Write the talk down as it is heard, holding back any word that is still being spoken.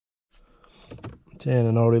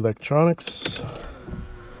Tanin Auto Electronix.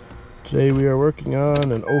 Today we are working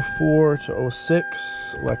on an 04 to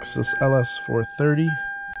 06 Lexus LS430.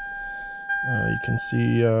 You can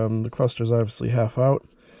see the cluster is obviously half out.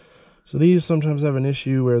 So these sometimes have an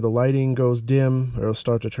issue where the lighting goes dim or it'll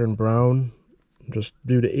start to turn brown just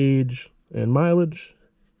due to age and mileage.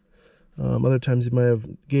 Other times you might have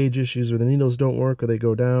gauge issues where the needles don't work or they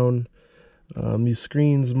go down. These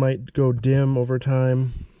screens might go dim over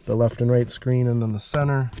time, the left and right screen and then the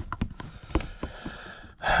center,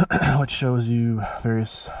 which shows you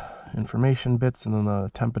various information bits and then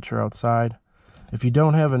the temperature outside. If you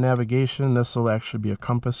don't have a navigation, this will actually be a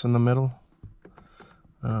compass in the middle.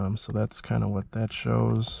 So that's kind of what that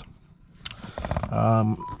shows.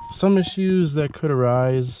 Some issues that could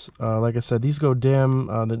arise, like I said, these go dim.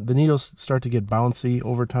 The needles start to get bouncy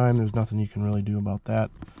over time. There's nothing you can really do about that.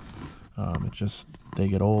 It's just they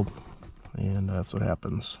get old, and that's what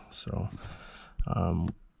happens. So,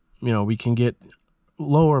 we can get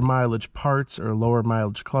lower mileage parts or lower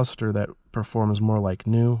mileage cluster that performs more like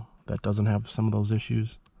new, that doesn't have some of those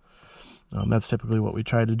issues. That's typically what we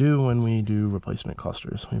try to do when we do replacement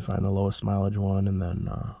clusters. We find the lowest mileage one and then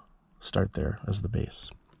start there as the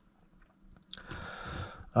base.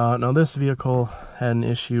 Now this vehicle had an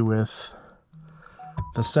issue with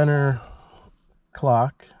the center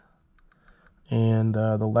clock and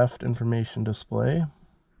the left information display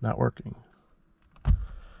not working.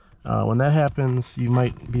 When that happens, you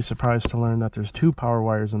might be surprised to learn that there's two power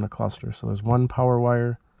wires in the cluster. So there's one power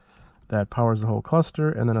wire that powers the whole cluster,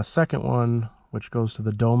 and then a second one which goes to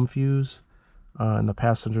the dome fuse in the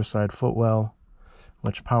passenger side footwell,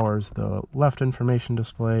 which powers the left information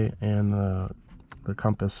display and the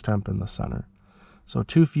compass temp in the center. So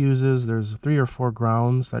two fuses. There's 3 or 4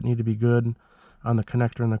 grounds that need to be good on the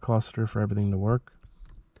connector in the cluster for everything to work.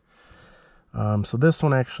 So this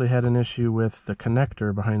one actually had an issue with the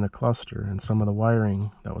connector behind the cluster and some of the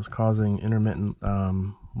wiring that was causing intermittent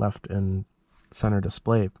left and center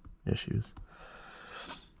display issues.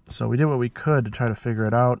 So we did what we could to try to figure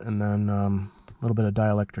it out, and then a little bit of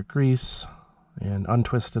dielectric grease and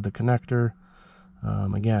untwisted the connector.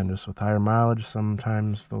 Again, just with higher mileage,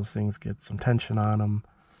 sometimes those things get some tension on them,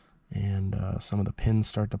 and some of the pins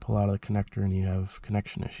start to pull out of the connector and you have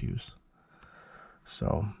connection issues.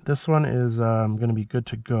 So this one is going to be good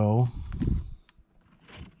to go,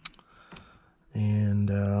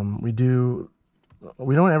 and we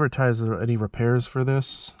don't advertise any repairs for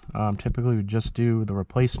this. Typically we just do the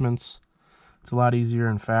replacements. It's a lot easier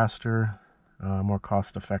and faster, more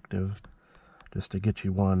cost effective, just to get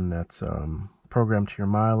you one that's programmed to your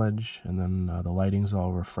mileage, and then the lighting's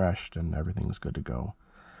all refreshed and everything's good to go.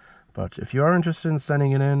 But if you are interested in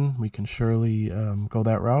sending it in, we can surely go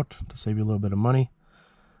that route to save you a little bit of money.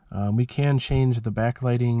 We can change the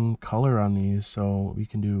backlighting color on these, so we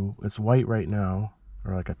can do, it's white right now,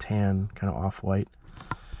 or like a tan, kind of off-white.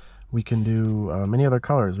 We can do many other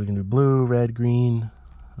colors. We can do blue, red, green,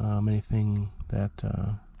 anything that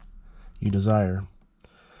you desire.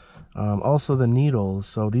 Also the needles,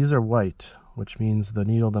 so these are white, which means the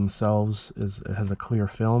needle themselves has a clear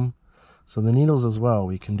film. So the needles as well,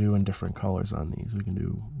 we can do in different colors on these. We can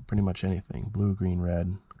do pretty much anything, blue, green,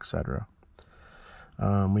 red, etc.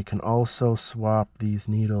 We can also swap these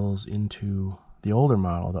needles into the older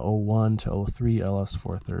model, the 01 to 03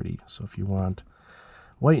 LS430. So if you want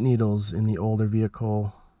white needles in the older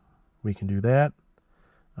vehicle, we can do that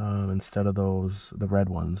instead of the red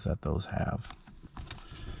ones that those have.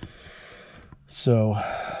 So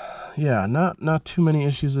yeah, not too many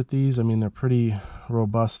issues with these. I mean, they're pretty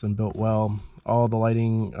robust and built well. All the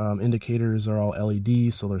lighting indicators are all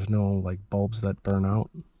LED, so there's no like bulbs that burn out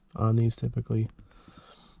on these typically.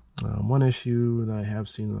 One issue that I have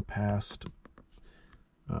seen in the past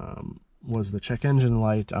was the check engine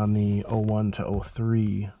light on the 01 to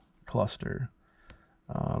 03 cluster.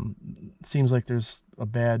 Seems like there's a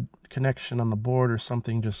bad connection on the board or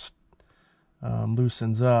something just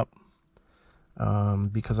loosens up.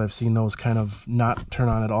 Because I've seen those kind of not turn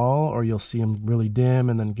on at all, or you'll see them really dim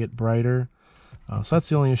and then get brighter. So that's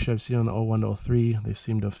the only issue I've seen on the 01 to 03. They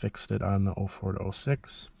seem to have fixed it on the 04 to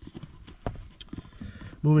 06.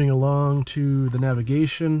 Moving along to the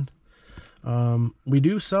navigation. We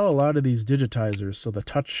do sell a lot of these digitizers, so the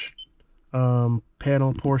touch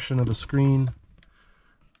panel portion of the screen,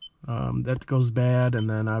 that goes bad, and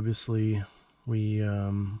then obviously we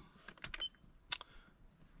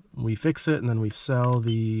fix it, and then we sell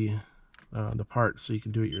the part so you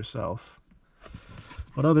can do it yourself.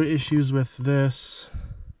 What other issues with this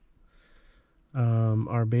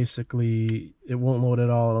are basically it won't load at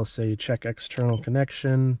all. It'll say check external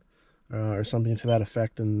connection or something to that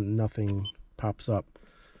effect, and nothing pops up.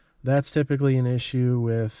 That's typically an issue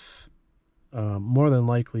with more than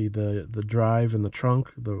likely the drive in the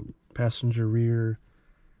trunk, the passenger rear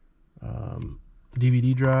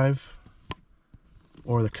DVD drive,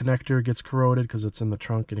 or the connector gets corroded because it's in the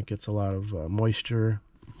trunk and it gets a lot of moisture.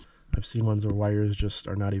 I've seen ones where wires just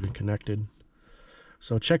are not even connected.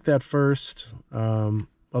 So check that first.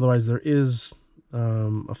 Otherwise, there is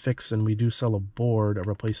a fix, and we do sell a board, a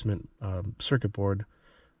replacement circuit board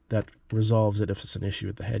that resolves it if it's an issue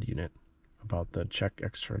with the head unit, about the check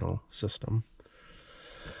external system.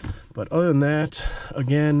 But other than that,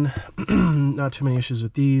 again, not too many issues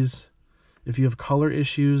with these. If you have color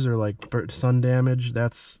issues or like sun damage,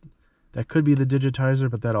 that could be the digitizer,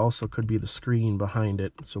 but that also could be the screen behind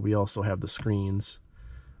it. So we also have the screens.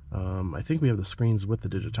 I think we have the screens with the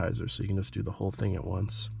digitizer, so you can just do the whole thing at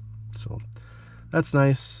once. So that's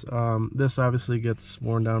nice. This obviously gets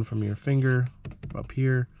worn down from your finger up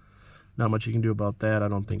here. Not much you can do about that. I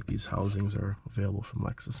don't think these housings are available from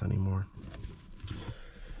Lexus anymore.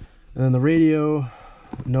 And then the radio,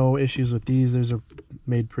 no issues with these. These are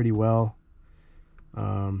made pretty well.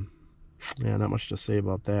 Yeah, not much to say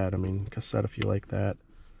about that. I mean, cassette if you like that.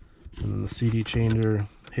 And then the CD changer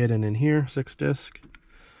hidden in here, 6-disc.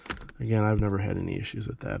 Again, I've never had any issues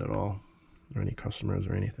with that at all, or any customers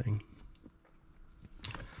or anything.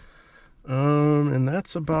 And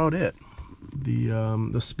that's about it.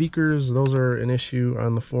 The speakers, those are an issue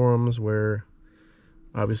on the forums, where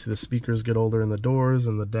obviously the speakers get older in the doors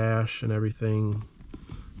and the dash and everything.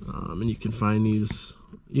 And you can find these,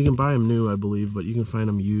 you can buy them new, I believe, but you can find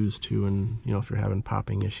them used too. And you know, if you're having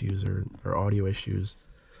popping issues or audio issues,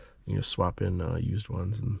 you just swap in used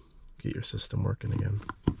ones and get your system working again.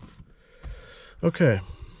 Okay,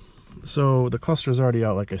 so the cluster is already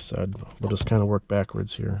out, like I said. We'll just kind of work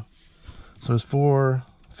backwards here. So there's 4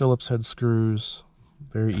 Phillips head screws,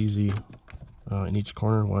 very easy, in each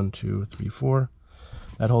corner, 1, 2, 3, 4.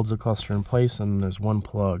 That holds the cluster in place, and there's 1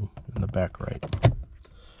 plug in the back right.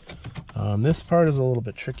 This part is a little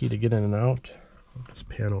bit tricky to get in and out. I'll just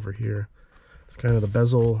pan over here. It's kind of the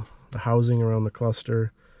bezel, the housing around the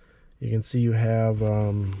cluster. You can see you have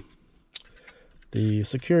the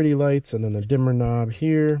security lights, and then the dimmer knob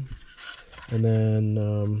here, and then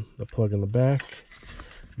the plug in the back.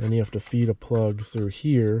 And then you have to feed a plug through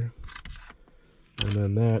here, and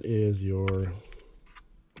then that is your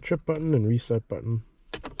trip button and reset button.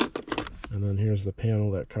 And then here's the panel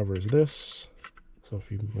that covers this. So if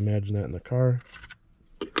you imagine that in the car.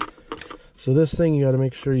 So this thing, you got to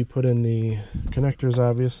make sure you put in the connectors,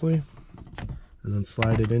 obviously, and then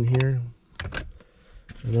slide it in here.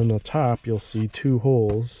 And on the top, you'll see 2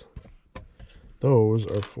 holes. Those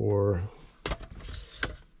are for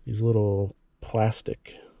these little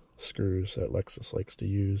plastic screws that Lexus likes to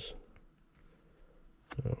use.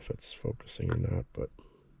 I don't know if it's focusing or not, but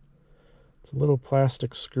it's a little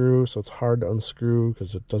plastic screw, so it's hard to unscrew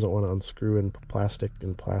because it doesn't want to unscrew in plastic.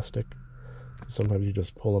 So sometimes you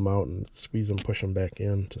just pull them out and squeeze them, push them back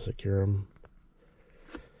in to secure them.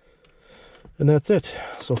 And that's it.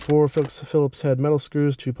 So 4 Phillips head metal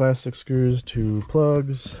screws, 2 plastic screws, 2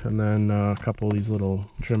 plugs, and then a couple of these little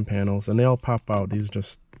trim panels. And they all pop out. These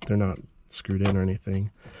just, they're not screwed in or anything.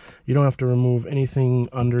 You don't have to remove anything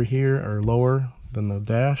under here or lower than the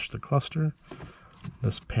dash, the cluster.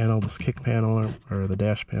 This panel, this kick panel, or the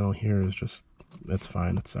dash panel here is just, it's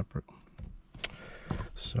fine, it's separate.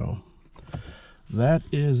 So that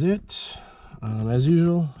is it. As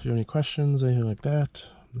usual, if you have any questions, anything like that,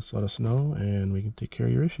 just let us know and we can take care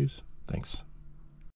of your issues. Thanks.